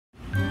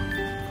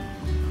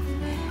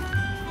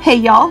Hey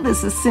y'all,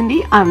 this is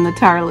Cindy. I'm the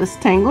Tireless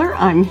Tangler.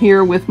 I'm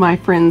here with my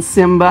friend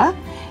Simba,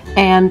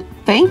 and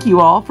thank you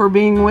all for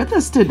being with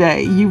us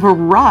today. You've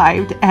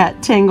arrived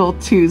at Tangle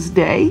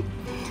Tuesday.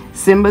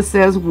 Simba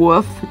says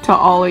woof to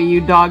all of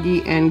you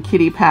doggy and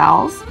kitty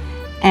pals,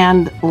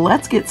 and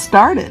let's get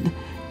started.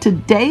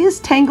 Today's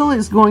tangle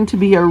is going to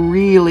be a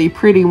really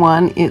pretty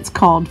one. It's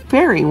called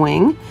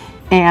Fairywing,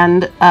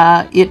 and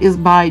it is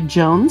by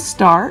Joan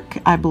Stark.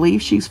 I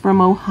believe she's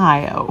from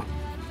Ohio.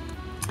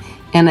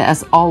 And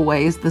as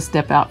always, the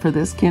step out for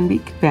this can be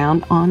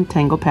found on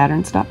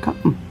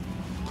tanglepatterns.com.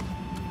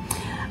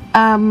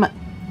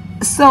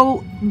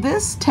 So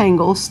this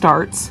tangle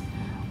starts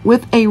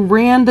with a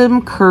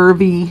random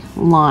curvy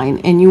line,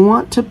 and you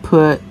want to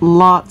put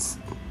lots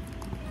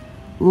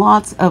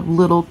of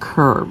little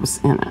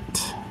curves in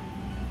it.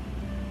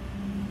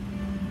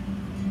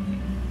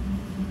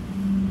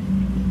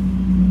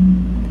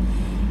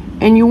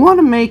 And you want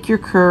to make your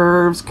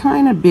curves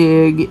kind of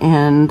big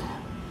and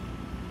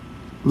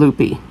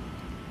loopy.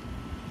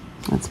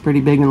 That's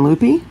pretty big and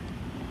loopy.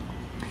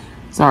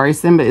 Sorry,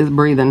 Simba is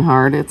breathing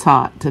hard. It's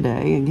hot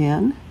today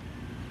again.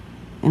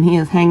 And he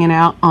is hanging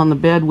out on the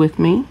bed with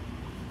me.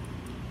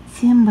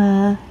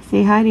 Simba,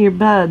 say hi to your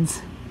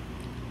buds.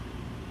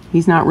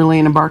 He's not really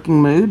in a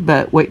barking mood,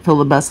 but wait till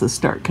the buses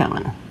start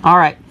coming. All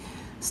right,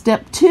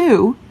 step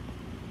 2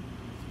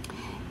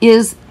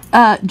 is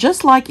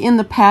just like in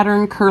the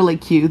pattern curly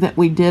Q that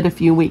we did a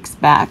few weeks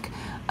back.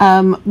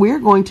 We're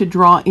going to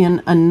draw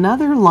in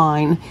another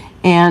line,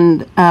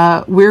 and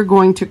we're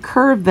going to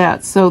curve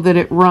that so that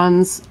it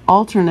runs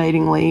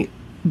alternatingly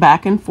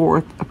back and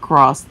forth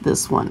across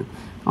this one.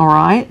 All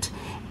right,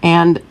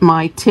 and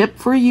my tip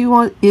for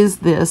you is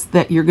this,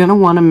 that you're going to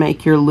want to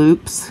make your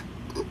loops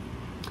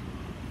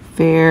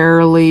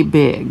fairly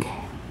big.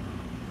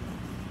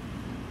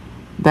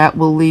 That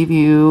will leave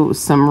you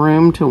some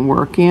room to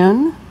work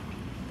in.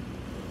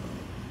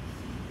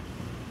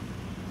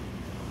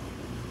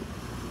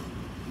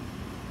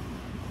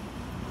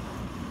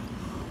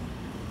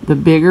 The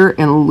bigger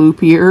and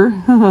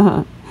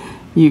loopier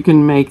you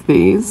can make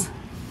these,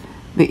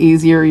 the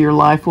easier your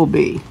life will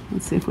be.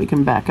 Let's see if we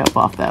can back up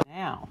off that.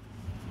 Now,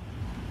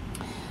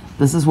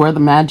 this is where the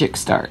magic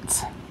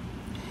starts.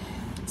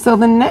 So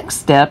the next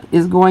step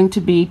is going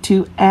to be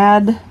to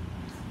add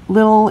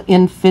little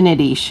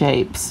infinity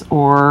shapes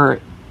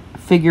or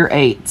figure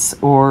eights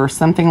or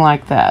something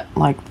like that,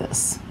 like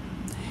this.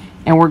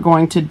 And we're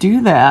going to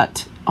do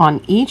that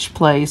on each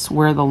place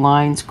where the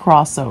lines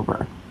cross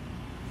over.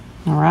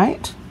 All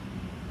right?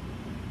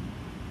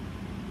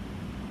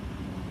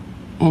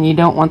 And you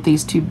don't want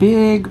these too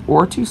big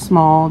or too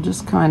small,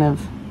 just kind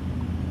of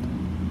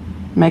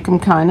make them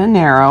kind of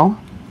narrow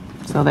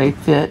so they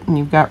fit and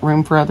you've got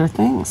room for other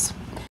things.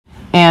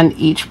 And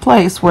each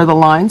place where the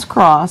lines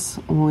cross,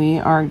 we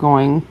are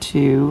going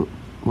to,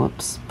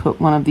 whoops, put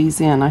one of these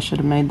in. I should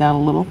have made that a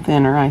little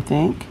thinner, I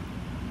think.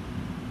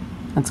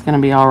 That's going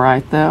to be all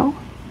right though.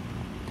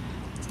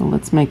 So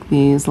let's make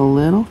these a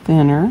little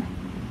thinner.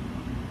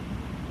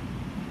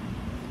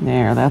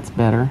 There, that's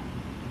better.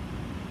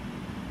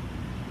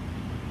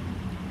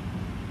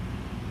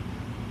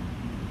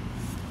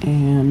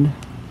 And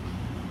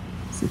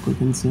see if we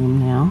can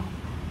zoom now.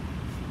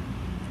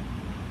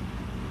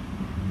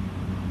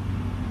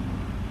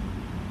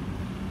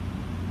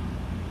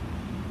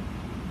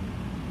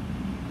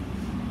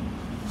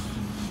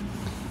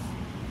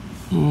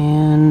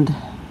 And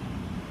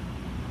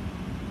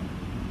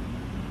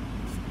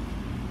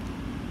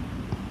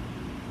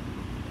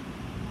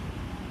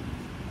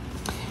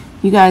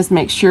you guys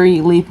make sure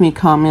you leave me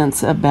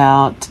comments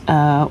about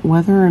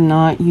whether or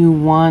not you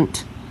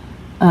want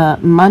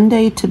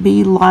Monday to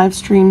be live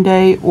stream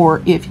day,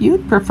 or if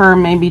you'd prefer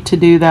maybe to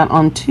do that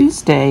on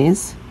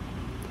Tuesdays,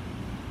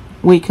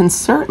 we can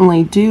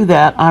certainly do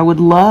that. I would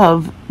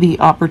love the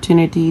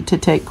opportunity to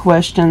take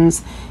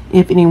questions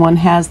if anyone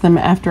has them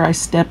after I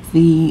step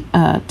the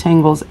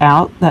tangles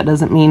out. That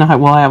doesn't mean I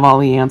will have all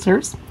the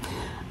answers.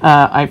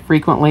 I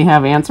frequently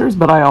have answers,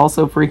 but I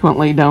also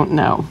frequently don't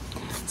know.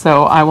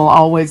 So I will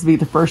always be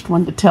the first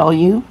one to tell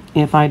you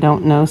if I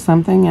don't know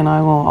something, and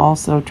I will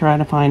also try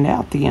to find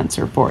out the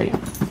answer for you.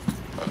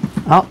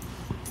 Oh,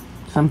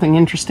 something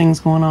interesting is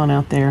going on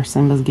out there.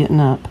 Simba's getting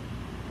up.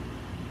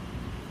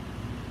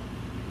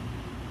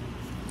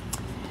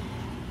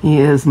 He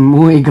is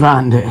muy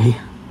grande.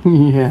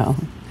 Yeah,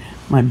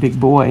 my big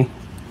boy.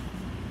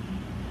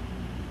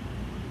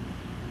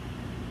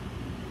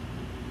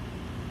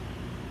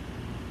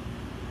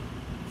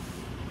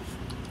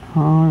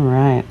 All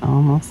right,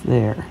 almost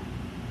there.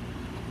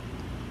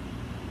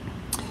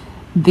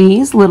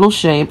 These little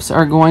shapes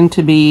are going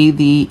to be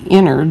the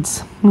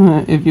innards,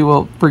 if you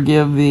will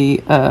forgive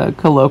the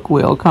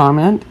colloquial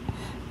comment,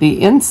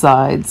 the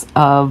insides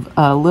of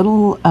a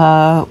little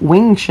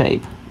wing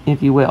shape,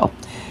 if you will.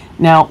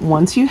 Now,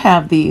 once you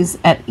have these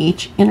at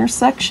each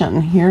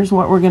intersection, here's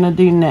what we're going to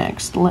do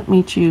next. Let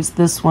me choose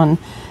this one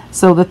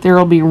so that there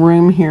will be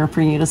room here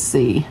for you to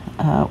see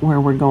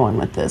where we're going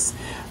with this.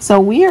 So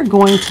we are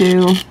going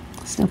to,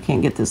 still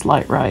can't get this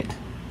light right.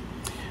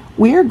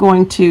 We are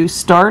going to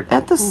start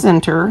at the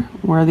center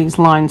where these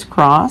lines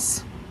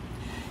cross,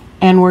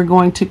 and we're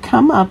going to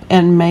come up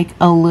and make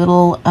a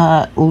little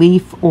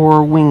leaf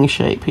or wing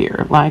shape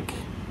here, like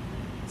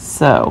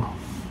so,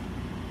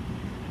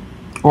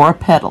 or a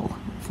petal,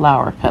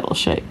 flower petal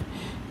shape.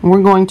 And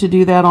we're going to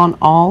do that on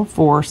all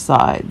 4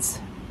 sides.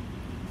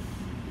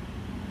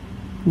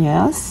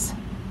 Yes.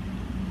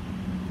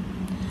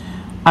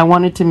 I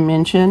wanted to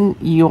mention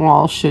you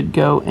all should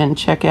go and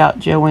check out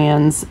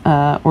Joanne's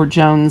or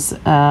Joan's,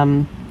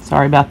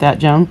 sorry about that,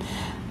 Joan,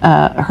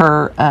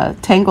 her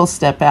tangle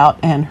step out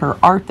and her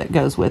art that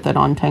goes with it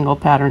on Tangle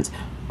Patterns.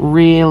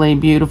 Really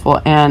beautiful,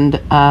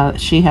 and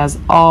she has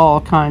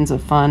all kinds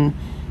of fun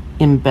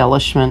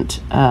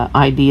embellishment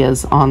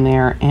ideas on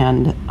there,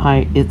 and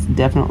it's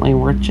definitely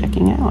worth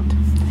checking out.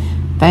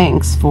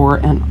 Thanks for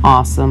an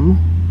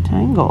awesome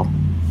tangle,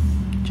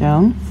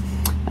 Joan.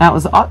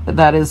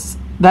 That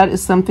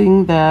is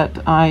something that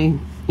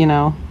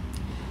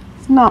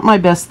it's not my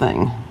best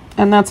thing,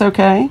 and that's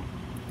okay.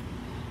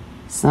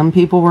 Some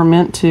people were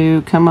meant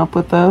to come up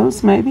with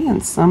those, maybe,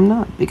 and some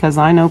not, because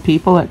I know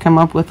people that come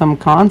up with them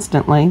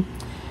constantly,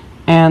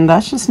 and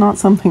that's just not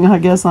something I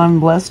guess I'm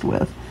blessed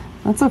with.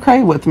 That's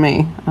okay with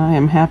me. I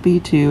am happy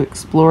to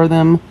explore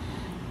them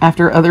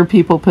after other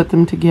people put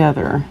them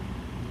together.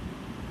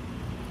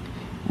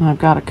 And I've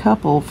got a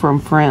couple from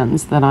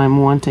friends that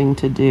I'm wanting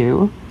to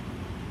do.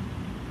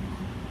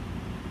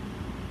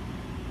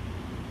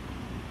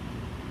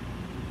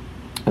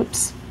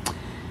 Oops.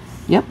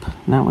 Yep,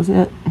 that was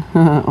it.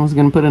 I was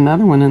going to put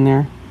another one in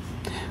there,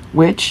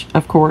 which,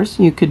 of course,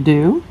 you could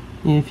do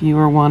if you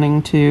were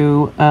wanting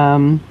to,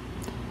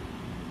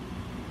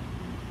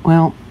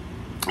 well,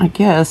 I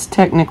guess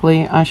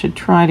technically I should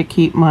try to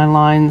keep my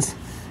lines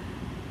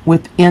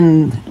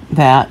within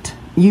that.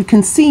 You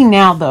can see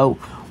now, though,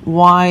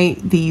 why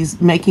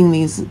making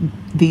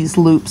these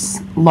loops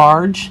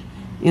large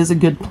is a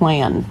good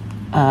plan.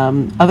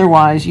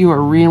 Otherwise, you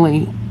are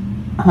really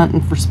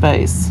hunting for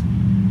space.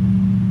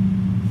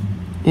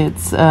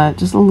 It's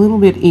just a little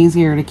bit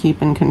easier to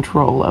keep in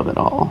control of it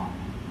all.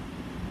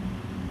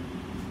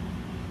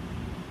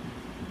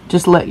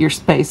 Just let your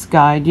space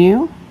guide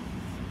you.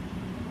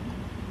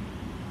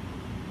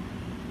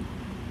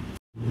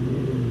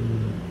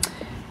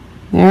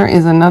 There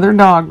is another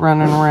dog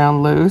running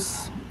around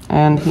loose,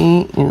 and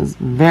he is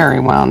very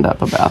wound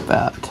up about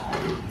that.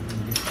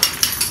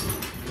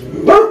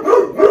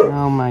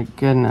 Oh my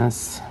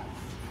goodness.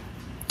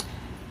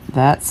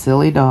 That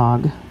silly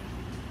dog.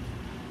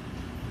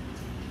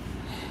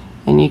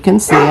 And you can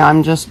see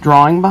I'm just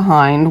drawing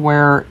behind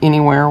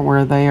anywhere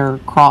where they are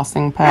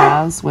crossing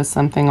paths with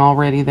something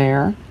already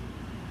there.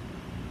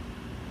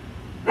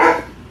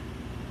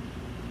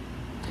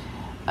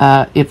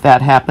 If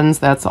that happens,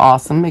 that's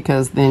awesome,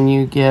 because then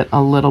you get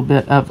a little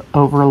bit of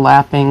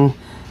overlapping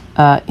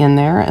in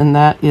there, and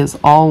that is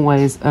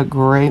always a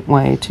great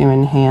way to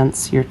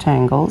enhance your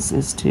tangles,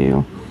 is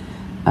to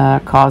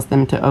cause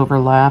them to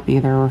overlap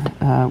either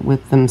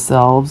with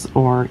themselves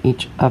or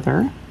each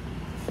other.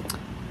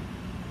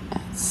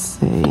 Let's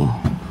see.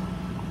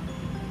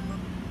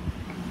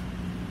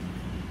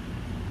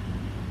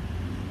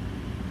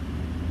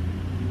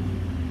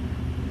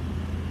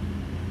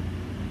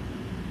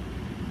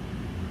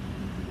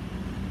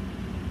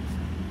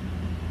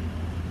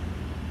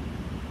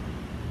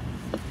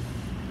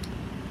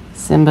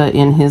 Simba,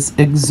 in his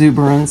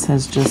exuberance,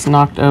 has just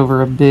knocked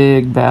over a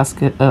big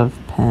basket of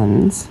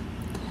pens.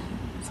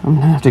 So I'm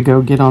going to have to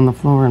go get on the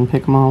floor and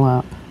pick them all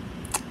up.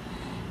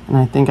 And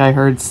I think I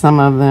heard some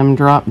of them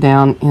drop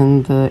down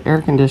in the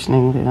air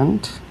conditioning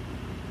vent.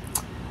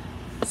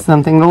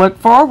 Something to look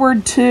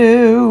forward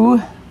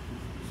to.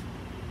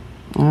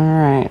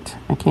 Alright,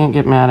 I can't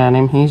get mad at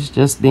him. He's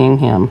just being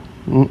him.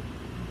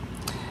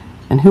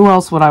 And who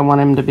else would I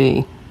want him to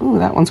be? Ooh,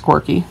 that one's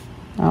quirky.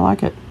 I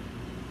like it.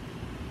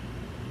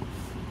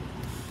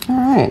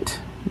 Alright,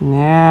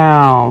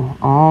 now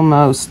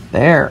almost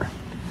there.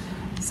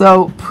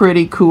 So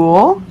pretty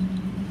cool.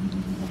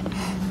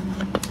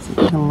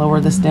 So you can lower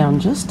this down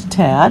just a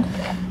tad.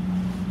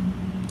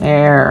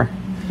 There.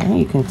 And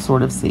you can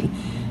sort of see.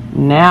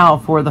 Now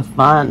for the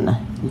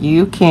fun.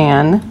 You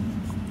can,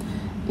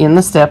 in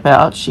the step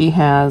out, she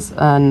has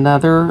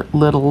another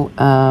little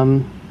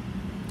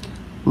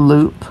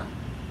loop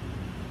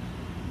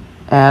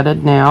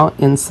added now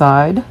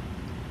inside,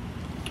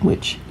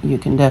 which you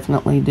can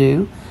definitely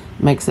do.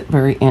 Makes it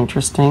very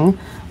interesting.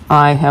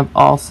 I have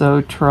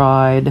also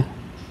tried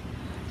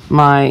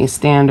my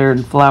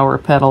standard flower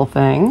petal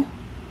thing,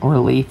 or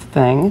leaf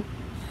thing,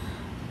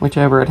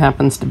 whichever it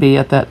happens to be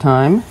at that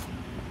time.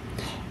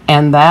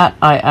 And that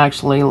I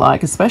actually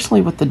like,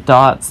 especially with the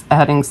dots,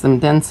 adding some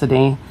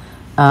density.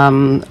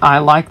 I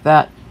like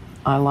that.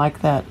 I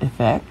like that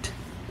effect.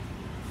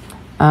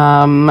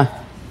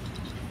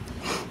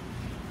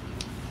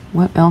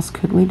 What else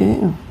could we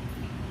do?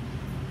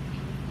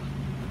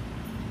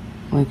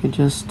 We could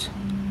just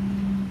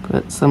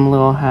put some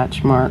little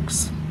hatch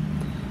marks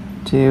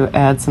to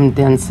add some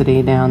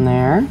density down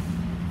there.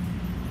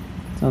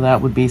 So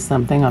that would be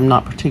something. I'm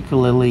not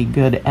particularly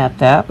good at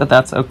that, but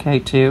that's okay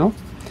too.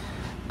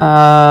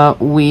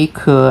 We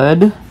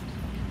could,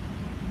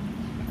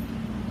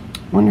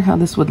 wonder how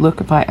this would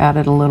look if I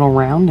added a little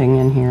rounding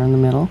in here in the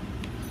middle.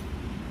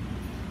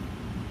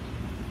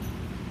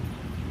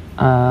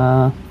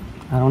 I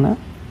don't know.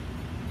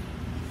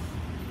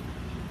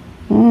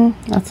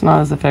 That's not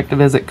as effective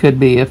as it could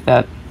be if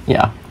that,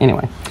 yeah,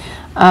 anyway.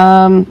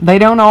 They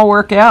don't all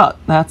work out.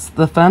 That's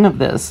the fun of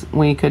this.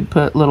 We could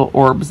put little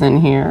orbs in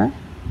here.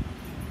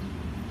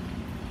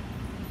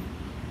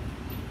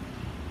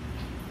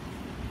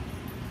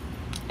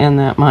 And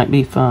that might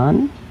be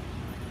fun.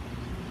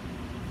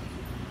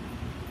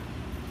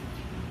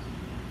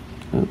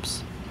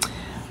 Oops.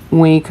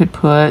 We could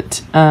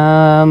put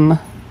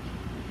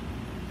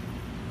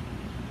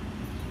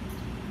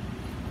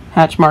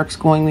hatch marks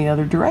going the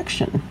other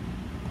direction.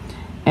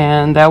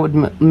 And that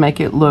would make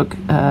it look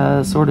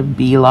sort of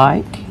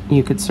bee-like.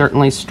 You could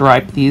certainly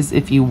stripe these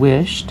if you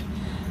wished.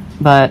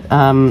 But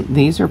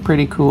these are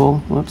pretty cool.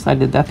 Whoops, I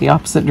did that the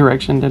opposite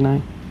direction, didn't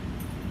I?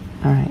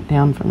 All right,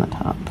 down from the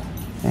top.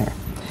 There.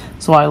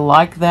 So I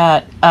like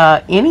that.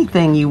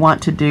 Anything you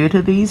want to do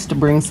to these to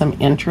bring some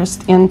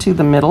interest into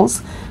the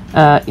middles,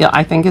 yeah,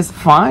 I think is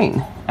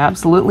fine.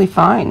 Absolutely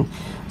fine.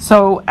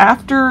 So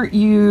after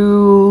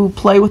you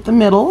play with the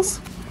middles,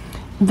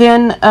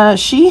 then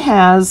she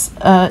has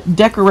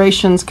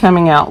decorations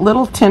coming out,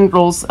 little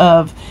tendrils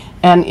of,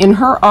 and in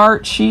her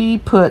art she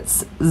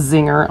puts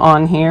zinger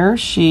on here.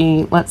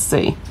 Let's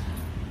see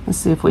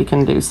if we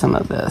can do some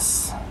of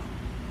this.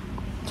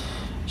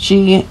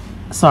 She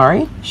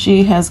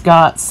has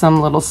got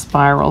some little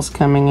spirals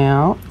coming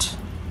out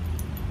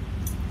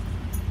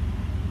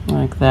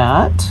like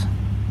that.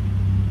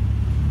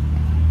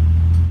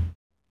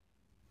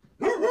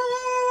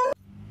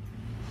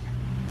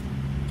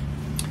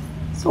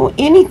 So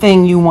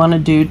anything you want to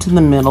do to the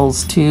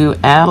middles to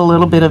add a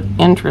little bit of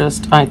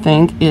interest, I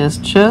think, is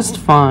just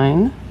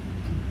fine.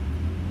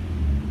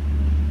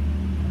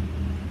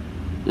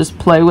 Just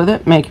play with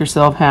it, make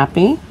yourself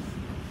happy.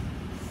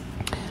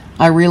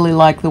 I really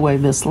like the way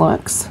this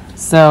looks.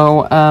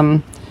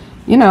 So,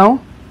 you know,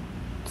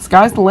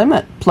 sky's the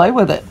limit. Play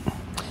with it.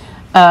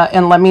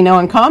 And let me know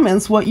in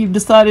comments what you've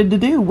decided to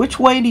do. Which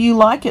way do you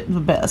like it the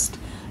best?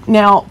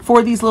 Now,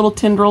 for these little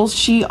tendrils,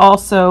 she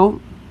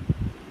also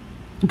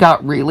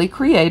got really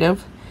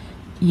creative.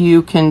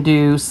 You can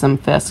do some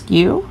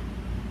fescue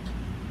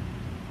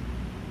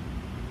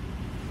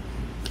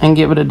and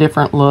give it a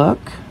different look.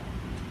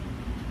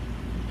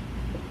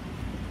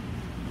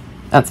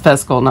 That's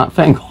fescue, not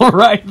fangle,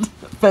 right?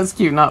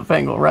 Fescue, not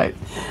fangle, right?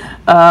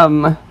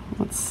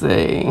 Let's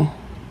see.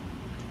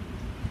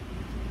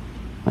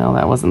 Well,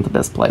 that wasn't the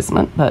best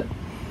placement, but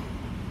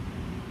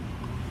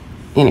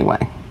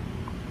anyway.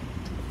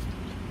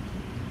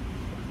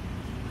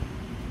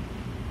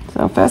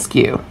 So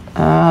fescue.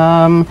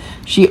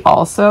 She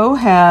also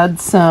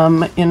had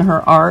some, in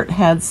her art,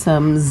 had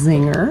some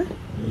zinger.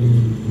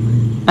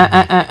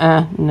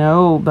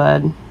 No,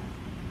 bud.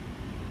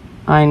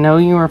 I know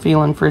you are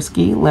feeling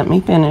frisky. Let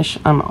me finish.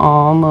 I'm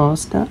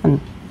almost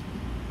done.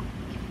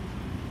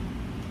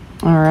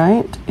 All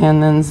right,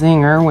 and then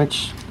zinger,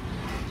 which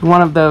is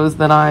one of those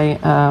that I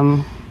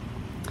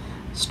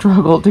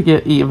struggle to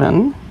get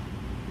even.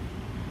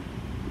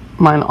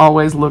 Mine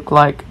always look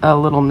like a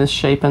little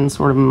misshapen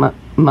sort of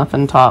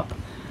muffin top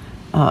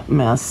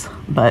mess.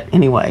 But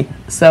anyway,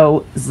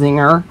 so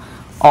zinger,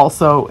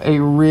 also a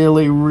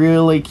really,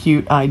 really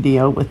cute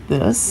idea with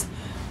this.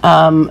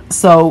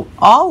 So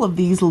all of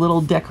these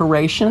little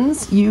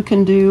decorations you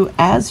can do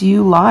as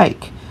you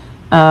like.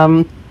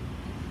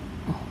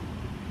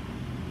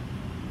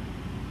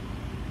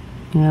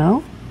 You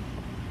know,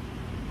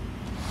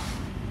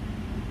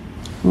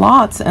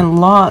 lots and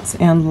lots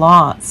and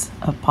lots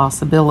of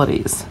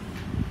possibilities.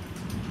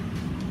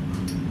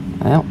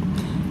 Well,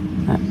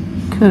 that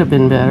could have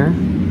been better.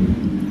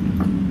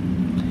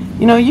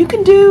 You know, you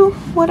can do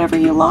whatever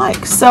you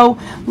like. So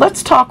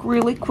let's talk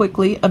really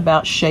quickly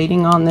about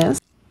shading on this.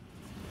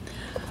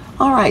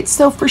 All right,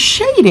 so for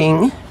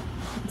shading,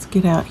 let's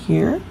get out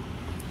here.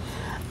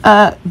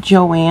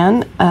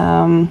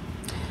 Joanne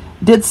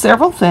did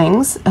several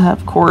things.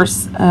 Of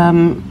course,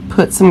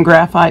 put some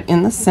graphite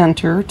in the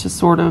center to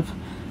sort of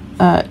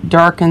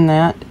darken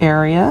that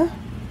area.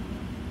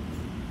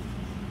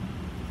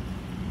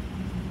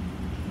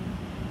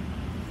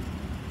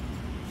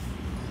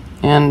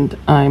 And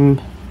I'm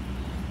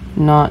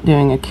not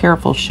doing a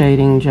careful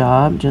shading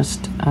job,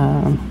 just,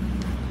 in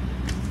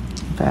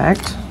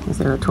fact, is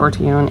there a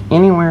tortillon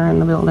anywhere in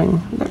the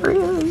building? There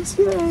is,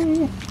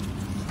 yay!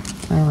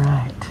 All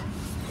right.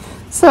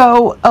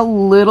 So a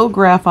little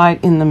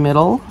graphite in the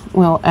middle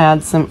will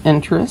add some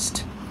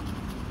interest.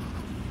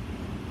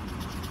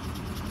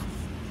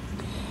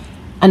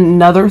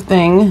 Another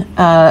thing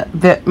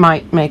that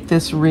might make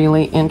this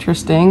really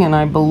interesting, and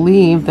I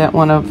believe that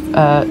one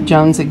of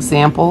Joan's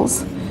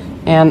examples,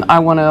 and I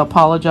want to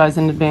apologize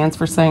in advance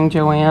for saying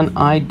Joanne,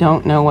 I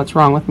don't know what's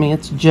wrong with me,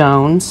 it's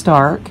Joan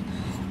Stark.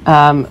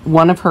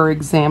 One of her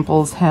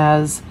examples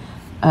has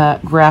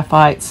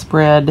graphite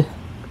spread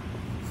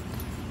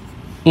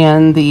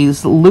in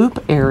these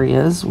loop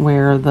areas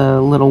where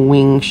the little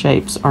wing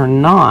shapes are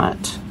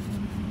not.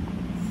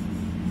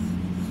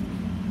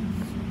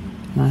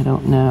 I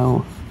don't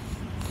know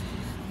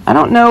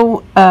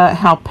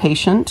how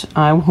patient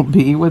I will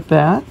be with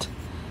that.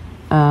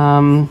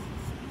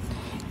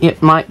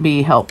 It might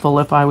be helpful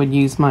if I would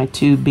use my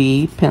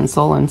 2B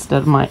pencil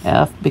instead of my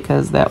F,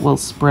 because that will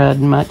spread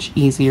much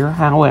easier.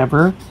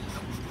 However,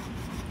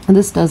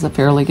 this does a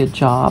fairly good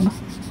job,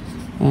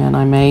 and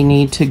I may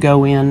need to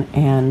go in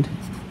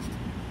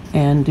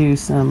and do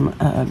some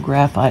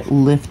graphite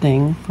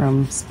lifting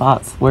from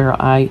spots where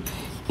I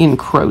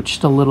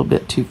encroached a little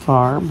bit too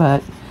far.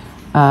 But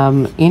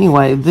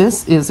anyway,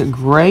 this is a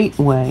great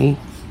way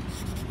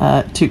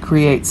to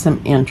create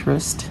some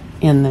interest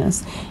in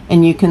this.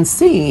 And you can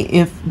see,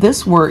 if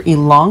this were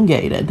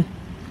elongated,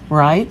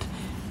 right,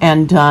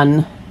 and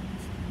done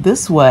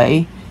this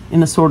way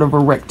in a sort of a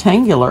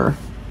rectangular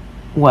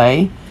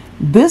way,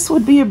 this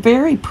would be a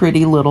very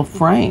pretty little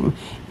frame.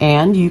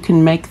 And you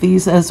can make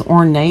these as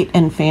ornate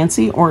and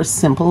fancy or as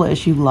simple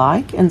as you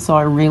like. And so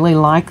I really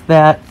like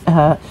that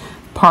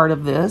part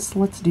of this.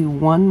 Let's do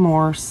one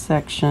more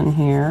section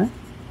here.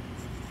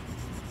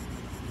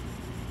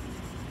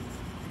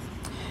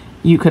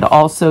 You could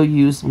also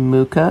use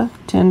muka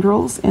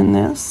tendrils in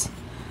this.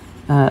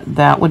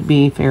 That would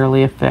be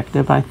fairly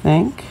effective, I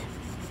think.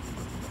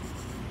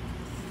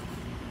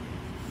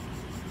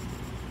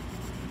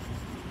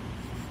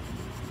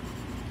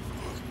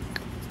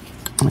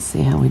 Let's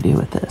see how we do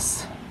with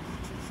this.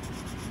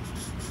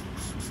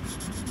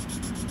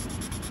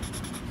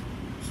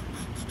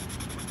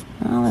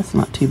 Well, that's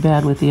not too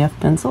bad with the F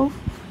pencil.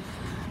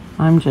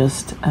 I'm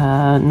just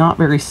not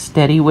very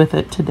steady with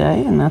it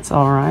today, and that's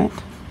all right.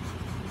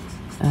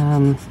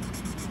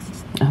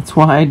 That's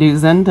why I do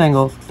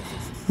Zentangle.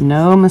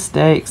 No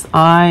mistakes.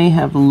 I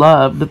have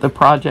loved the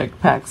Project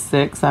Pack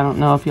 6. I don't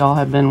know if y'all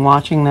have been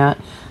watching that.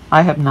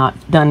 I have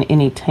not done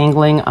any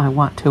tangling. I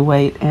want to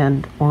wait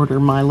and order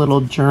my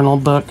little journal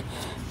book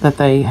that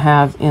they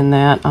have in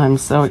that. I'm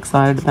so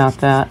excited about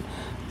that.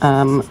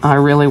 I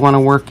really want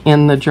to work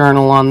in the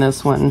journal on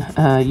this one.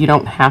 You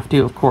don't have to,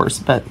 of course,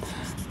 but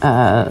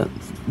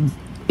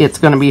it's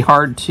going to be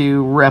hard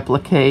to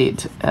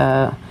replicate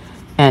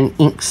an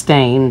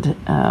ink-stained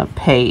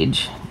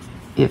page,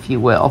 if you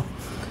will.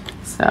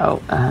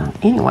 So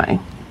anyway,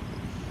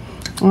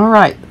 all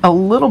right, a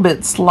little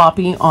bit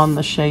sloppy on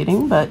the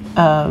shading, but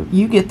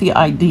you get the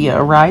idea,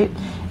 right?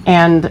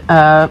 And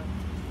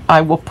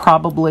I will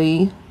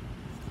probably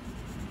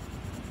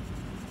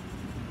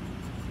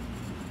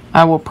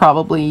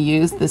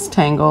use this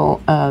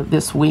tangle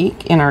this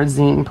week in our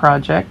zine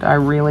project. I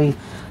really,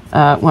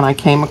 when I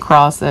came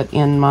across it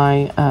in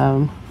my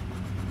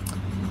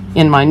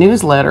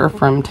newsletter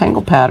from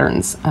Tangle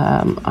Patterns,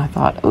 I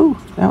thought,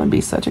 oh, that would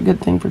be such a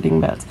good thing for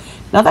dingbats.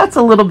 Now that's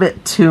a little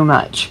bit too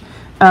much.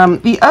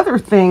 The other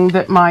thing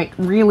that might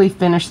really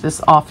finish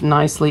this off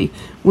nicely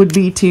would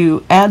be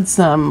to add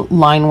some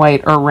line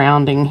weight or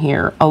rounding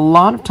here. A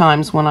lot of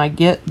times when I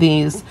get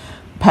these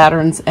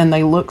patterns and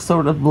they look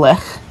sort of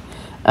blech,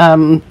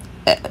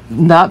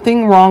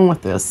 nothing wrong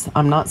with this.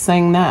 I'm not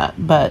saying that,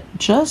 but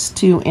just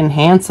to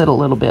enhance it a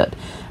little bit.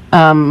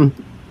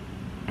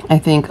 I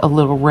think a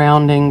little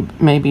rounding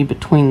maybe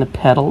between the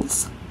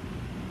petals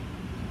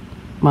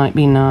might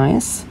be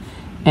nice,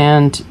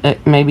 and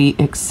maybe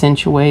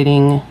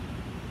accentuating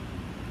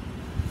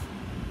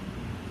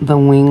the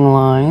wing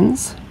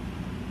lines.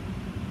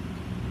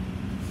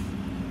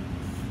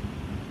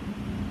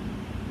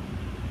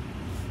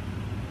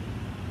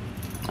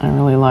 I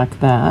really like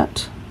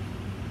that.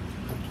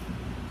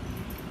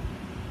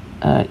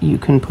 You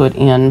can put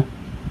in,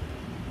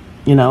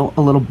 you know,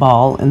 a little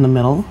ball in the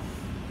middle.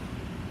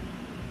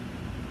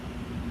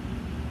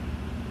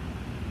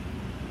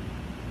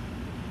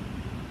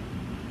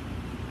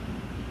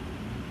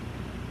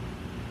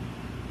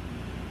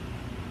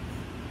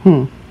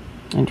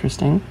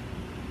 Interesting.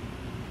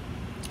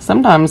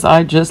 Sometimes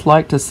I just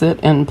like to sit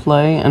and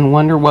play and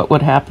wonder what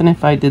would happen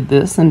if I did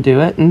this and do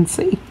it and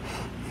see.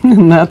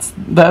 And that's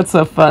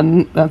a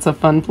fun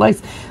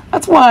place.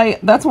 That's why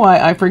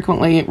I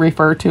frequently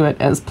refer to it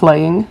as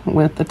playing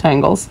with the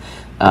tangles,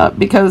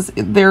 because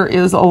there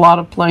is a lot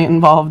of play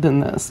involved in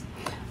this.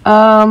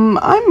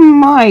 I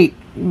might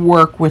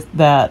work with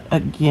that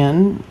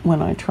again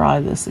when I try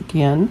this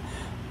again.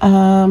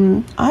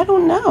 I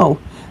don't know.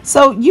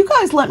 So you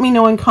guys let me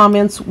know in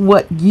comments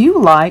what you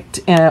liked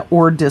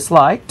or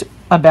disliked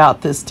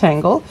about this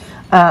tangle.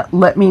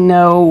 Let me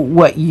know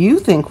what you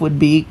think would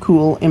be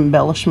cool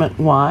embellishment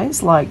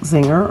wise, like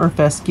zinger or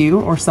fescue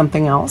or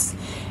something else.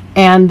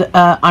 And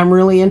I'm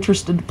really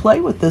interested to play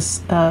with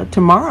this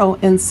tomorrow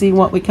and see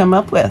what we come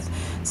up with.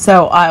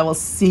 So I will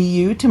see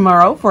you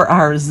tomorrow for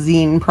our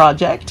zine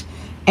project.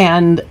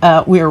 And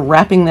we're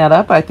wrapping that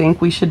up. I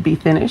think we should be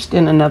finished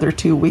in another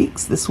 2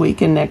 weeks, this week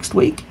and next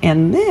week.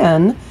 And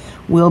then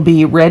we'll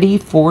be ready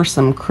for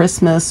some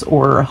Christmas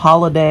or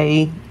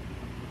holiday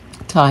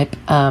type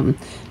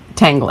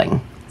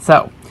tangling.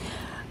 So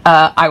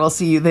I will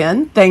see you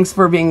then. Thanks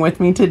for being with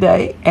me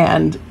today,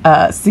 and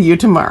see you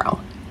tomorrow.